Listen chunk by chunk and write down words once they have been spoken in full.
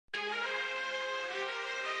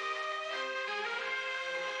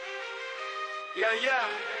Yeah, yeah.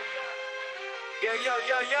 Yeah, yeah,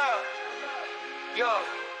 yeah, yeah.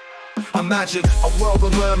 Yo. Imagine a world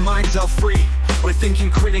where our minds are free, where thinking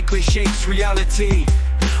critically shapes reality.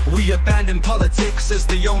 We abandon politics as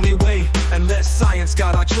the only way, and let science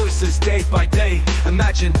guide our choices day by day.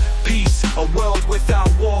 Imagine peace, a world without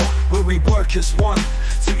war, where we work as one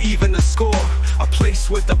to even the score. A place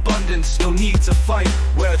with abundance, no need to fight,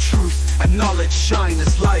 where truth and knowledge shine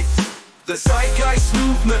as light. The zeitgeist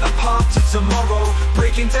movement, a path to tomorrow,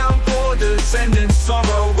 breaking down borders, ending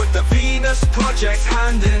sorrow. With the Venus Project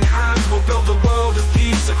hand in hand, we'll build a world of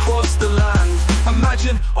peace across the land.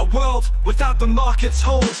 Imagine a world without the market's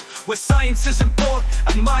hold, where science isn't bought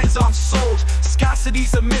and minds aren't sold.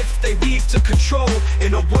 Scarcity's a myth they weave to control.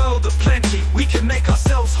 In a world of plenty, we can make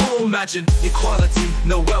ourselves whole. Imagine equality,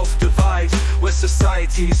 no wealth divide, where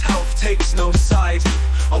society's health takes no side.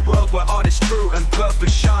 A world where art is true and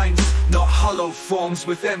purpose shines, not hollow forms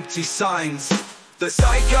with empty signs. The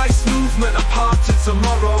zeitgeist movement, a path to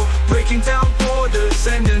tomorrow, breaking down borders,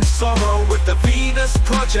 ending sorrow. With the Venus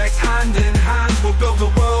Project hand in hand, we'll build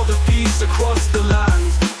a world of peace across the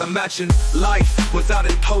land. Imagine life without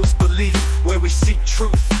imposed belief, where we seek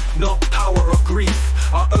truth, not power or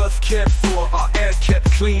grief. Our earth cared for, our air kept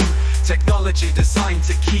clean, technology designed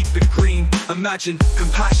to keep it green. Imagine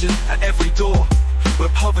compassion at every door, where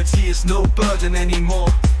poverty is no burden anymore.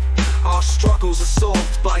 Our struggles are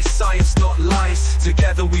solved by science, not lies.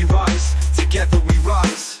 Together we rise, together we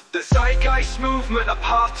rise. The zeitgeist movement, a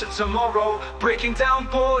path to tomorrow, breaking down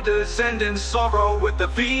borders, ending sorrow. With the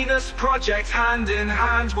Venus Project hand in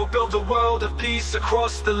hand, we'll build a world of peace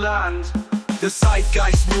across the land. The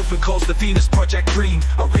zeitgeist movement calls the Venus Project green,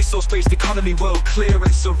 a resource-based economy world clear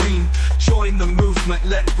and serene. Join the movement,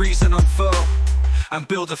 let reason unfurl, and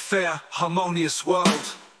build a fair, harmonious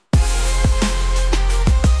world.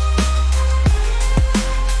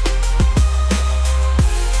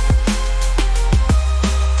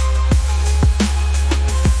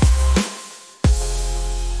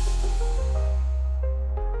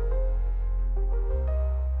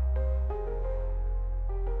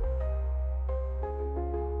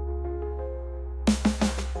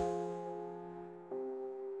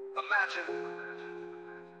 Imagine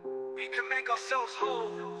we can make ourselves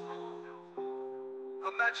whole.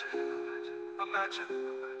 Imagine, imagine,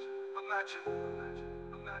 imagine.